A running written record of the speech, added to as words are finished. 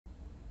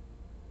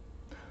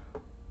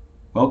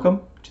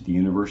Welcome to the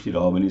University of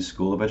Albany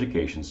School of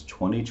Education's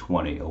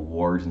 2020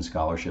 Awards and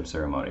Scholarship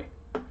Ceremony.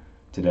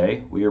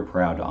 Today, we are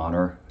proud to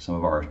honor some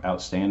of our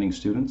outstanding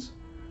students,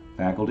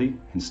 faculty,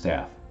 and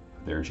staff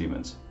for their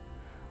achievements.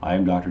 I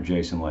am Dr.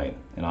 Jason Lane,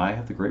 and I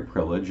have the great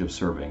privilege of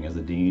serving as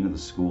the Dean of the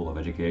School of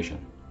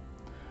Education.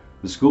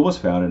 The school was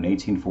founded in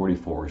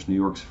 1844 as New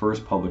York's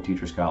first public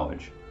teachers'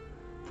 college.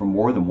 For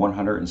more than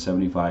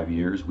 175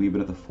 years, we've been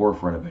at the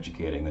forefront of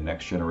educating the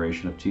next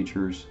generation of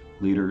teachers,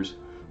 leaders,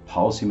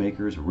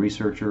 policymakers,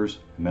 researchers,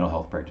 and mental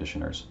health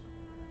practitioners.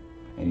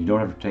 And you don't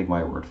have to take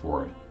my word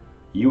for it.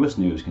 U.S.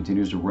 News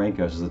continues to rank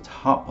us as the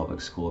top public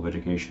school of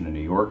education in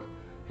New York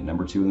and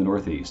number 2 in the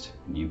Northeast.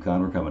 In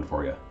Yukon, we're coming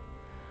for you.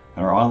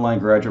 And our online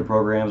graduate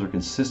programs are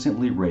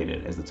consistently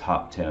rated as the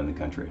top 10 in the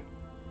country.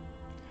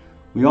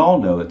 We all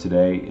know that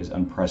today is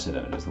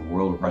unprecedented as the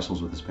world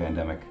wrestles with this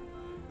pandemic,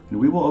 and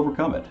we will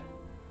overcome it.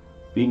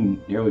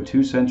 Being nearly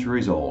 2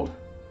 centuries old,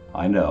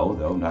 I know,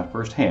 though not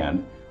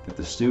firsthand, that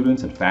the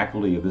students and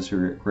faculty of this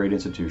great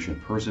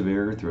institution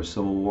persevered through a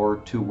civil war,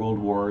 2 world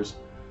wars,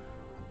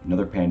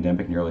 another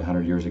pandemic nearly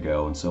 100 years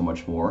ago, and so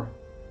much more.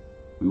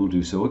 We will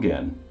do so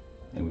again,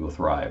 and we will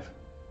thrive.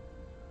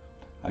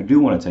 I do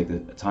want to take the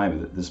time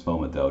at this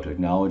moment, though, to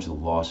acknowledge the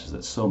losses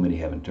that so many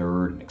have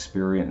endured and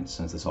experienced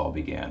since this all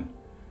began.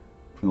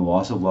 From the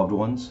loss of loved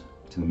ones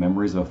to the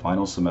memories of a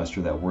final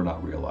semester that were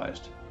not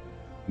realized.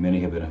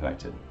 Many have been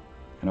affected,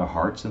 and our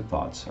hearts and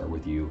thoughts are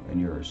with you and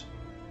yours.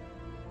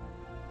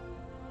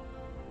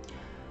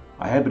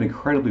 I have been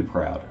incredibly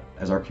proud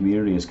as our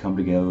community has come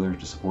together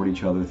to support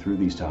each other through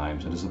these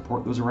times and to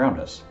support those around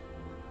us.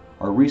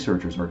 Our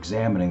researchers are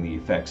examining the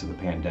effects of the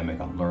pandemic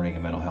on learning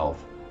and mental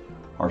health.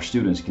 Our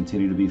students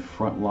continue to be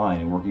frontline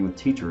in working with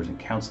teachers and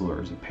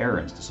counselors and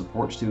parents to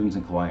support students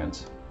and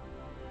clients.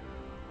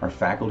 Our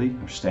faculty,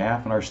 our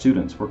staff, and our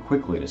students work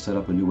quickly to set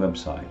up a new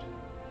website,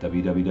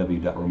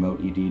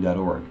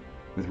 www.remoteed.org,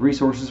 with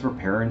resources for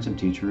parents and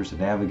teachers to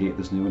navigate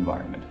this new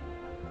environment.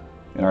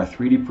 And our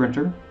 3D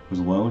printer was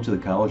loaned to the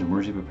College of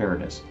Emergency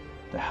Preparedness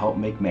to help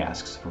make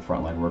masks for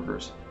frontline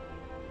workers.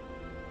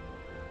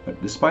 But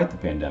despite the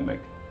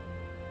pandemic,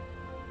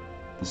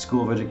 the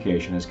School of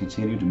Education has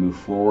continued to move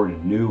forward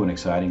in new and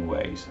exciting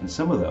ways, and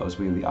some of those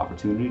we have the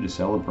opportunity to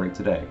celebrate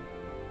today.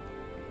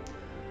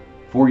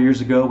 4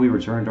 years ago, we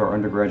returned to our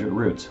undergraduate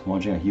roots,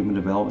 launching a human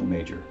development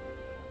major.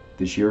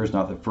 This year is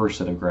not the first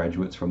set of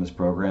graduates from this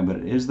program, but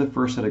it is the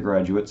first set of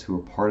graduates who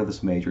are part of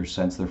this major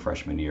since their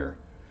freshman year.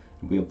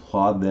 We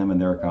applaud them and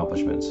their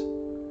accomplishments.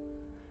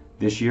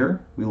 This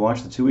year, we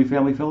launched the TUI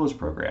Family Fellows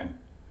Program.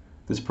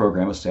 This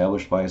program,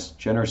 established by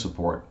generous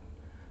support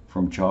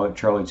from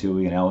Charlie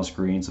TUI and Alice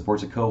Green,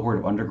 supports a cohort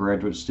of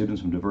undergraduate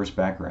students from diverse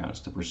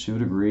backgrounds to pursue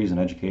degrees in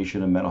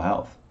education and mental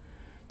health.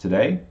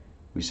 Today,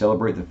 we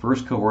celebrate the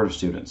first cohort of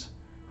students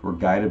who are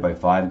guided by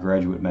 5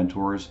 graduate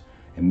mentors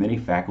and many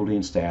faculty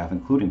and staff,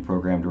 including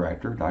Program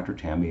Director Dr.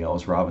 Tammy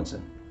Ellis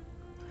Robinson.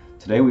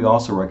 Today, we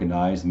also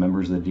recognize the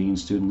members of the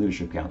Dean's Student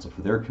Leadership Council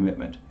for their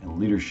commitment and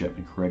leadership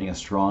in creating a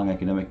strong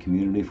academic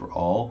community for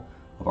all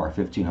of our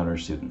 1,500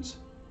 students.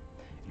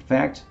 In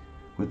fact,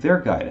 with their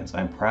guidance,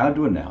 I'm proud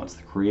to announce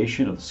the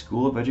creation of the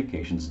School of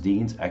Education's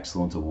Dean's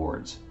Excellence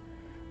Awards.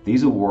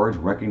 These awards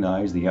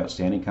recognize the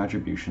outstanding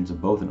contributions of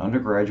both an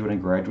undergraduate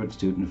and graduate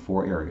student in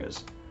 4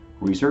 areas: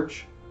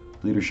 research,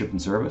 leadership and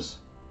service,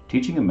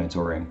 teaching and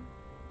mentoring,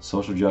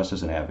 social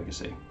justice, and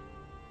advocacy.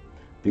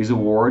 These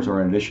awards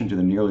are in addition to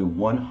the nearly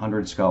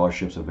 100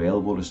 scholarships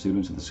available to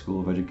students at the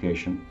School of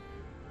Education,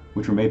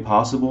 which were made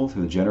possible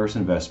through the generous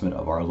investment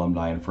of our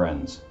alumni and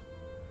friends.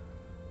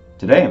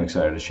 Today, I'm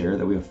excited to share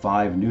that we have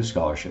 5 new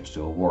scholarships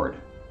to award.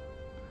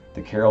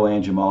 The Carol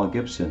Ann Jamal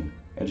Gibson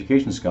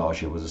Education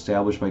Scholarship was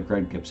established by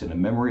Greg Gibson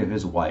in memory of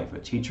his wife, a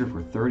teacher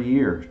for 30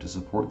 years, to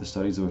support the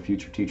studies of a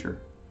future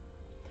teacher.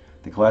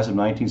 The Class of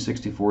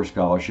 1964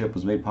 Scholarship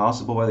was made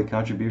possible by the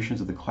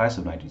contributions of the Class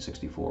of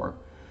 1964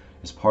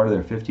 as part of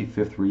their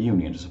 55th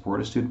reunion to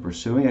support a student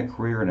pursuing a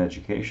career in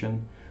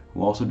education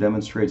who also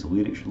demonstrates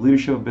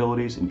leadership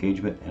abilities,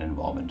 engagement, and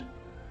involvement.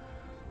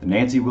 The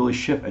Nancy Willie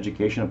Schiff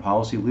Education and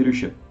Policy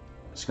Leadership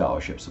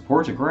Scholarship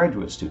supports a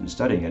graduate student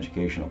studying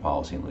educational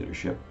policy and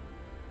leadership.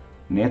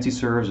 Nancy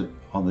serves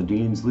on the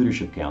Dean's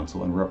Leadership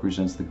Council and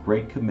represents the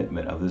great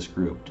commitment of this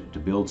group to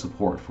build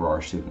support for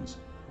our students.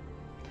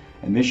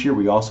 And this year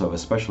we also have a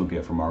special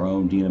gift from our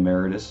own Dean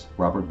Emeritus,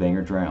 Robert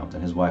Banger Drowns,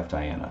 and his wife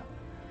Diana.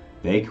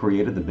 They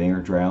created the Banger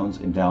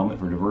Drowns Endowment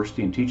for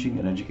Diversity in Teaching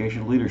and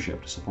Educational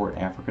Leadership to support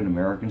African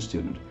American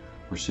students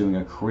pursuing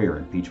a career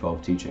in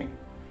P-12 teaching.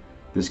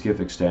 This gift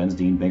extends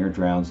Dean Banger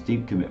Drowns'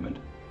 deep commitment,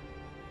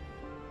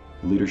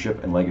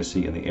 leadership, and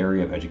legacy in the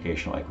area of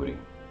educational equity.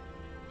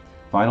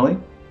 Finally,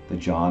 the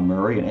John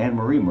Murray and Anne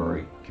Marie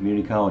Murray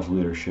Community College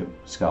Leadership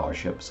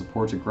Scholarship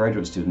supports a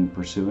graduate student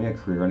pursuing a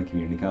career in a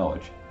community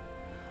college.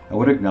 I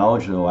would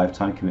acknowledge their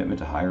lifetime commitment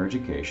to higher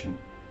education.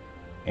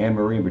 Anne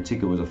Marie in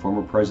particular was a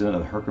former president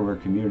of the Herkimer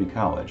Community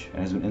College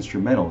and has been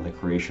instrumental in the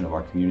creation of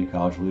our Community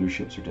College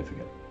Leadership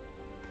Certificate.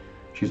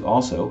 She's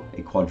also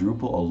a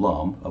quadruple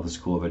alum of the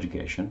School of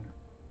Education,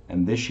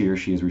 and this year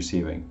she is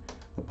receiving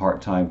the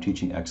Part-Time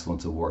Teaching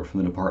Excellence Award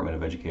from the Department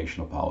of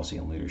Educational Policy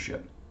and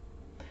Leadership.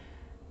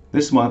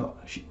 This month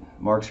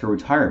marks her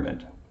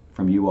retirement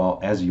from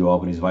as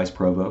UAlbany's Vice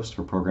Provost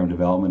for Program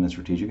Development and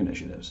Strategic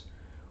Initiatives.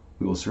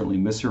 We will certainly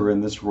miss her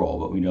in this role,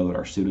 but we know that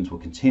our students will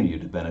continue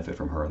to benefit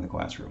from her in the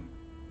classroom.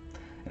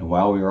 And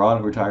while we are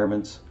on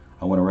retirements,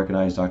 I want to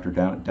recognize Dr.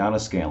 Donna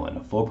Scanlon,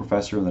 a full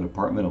professor in the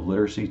Department of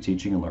Literacy,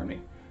 Teaching, and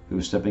Learning, who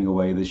is stepping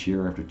away this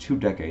year after 2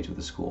 decades with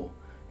the school,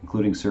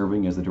 including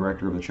serving as the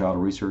director of the Child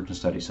Research and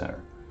Study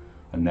Center.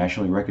 A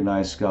nationally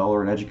recognized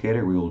scholar and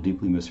educator, we will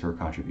deeply miss her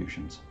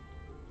contributions.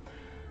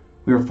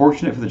 We are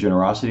fortunate for the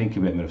generosity and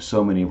commitment of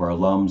so many of our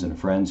alums and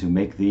friends who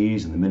make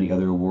these and the many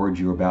other awards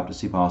you are about to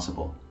see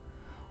possible.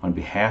 On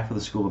behalf of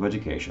the School of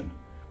Education,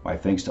 my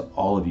thanks to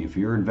all of you for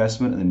your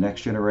investment in the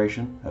next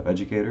generation of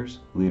educators,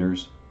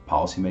 leaders,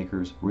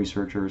 policymakers,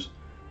 researchers,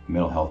 and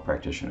mental health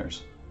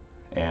practitioners.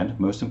 And,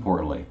 most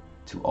importantly,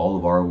 to all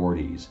of our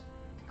awardees,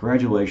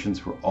 congratulations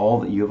for all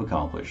that you have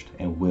accomplished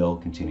and will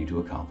continue to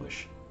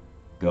accomplish.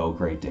 Go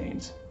Great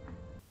Danes.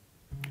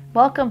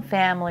 Welcome,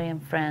 family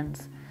and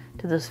friends,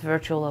 to this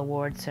virtual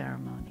award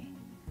ceremony.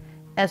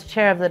 As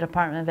chair of the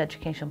Department of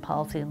Education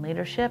Policy and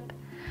Leadership,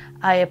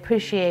 I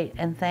appreciate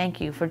and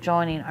thank you for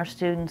joining our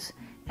students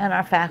and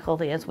our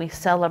faculty as we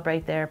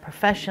celebrate their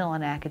professional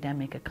and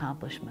academic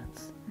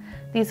accomplishments.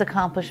 These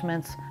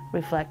accomplishments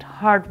reflect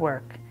hard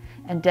work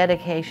and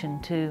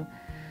dedication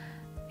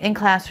in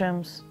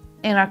classrooms,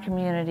 in our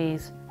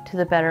communities, to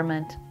the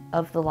betterment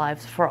of the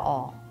lives for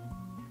all.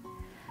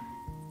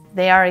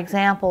 They are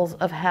examples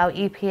of how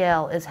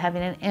EPL is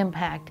having an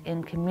impact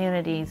in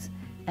communities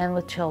and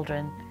with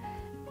children,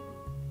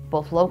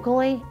 both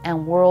locally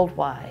and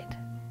worldwide.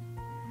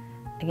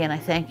 Again, I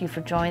thank you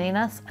for joining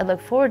us. I look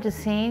forward to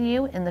seeing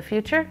you in the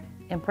future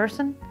in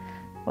person,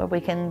 where we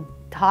can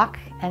talk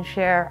and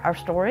share our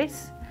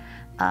stories.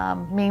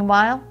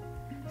 Meanwhile,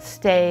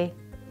 stay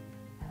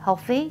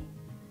healthy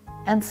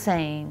and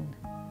sane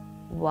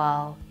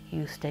while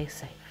you stay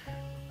safe.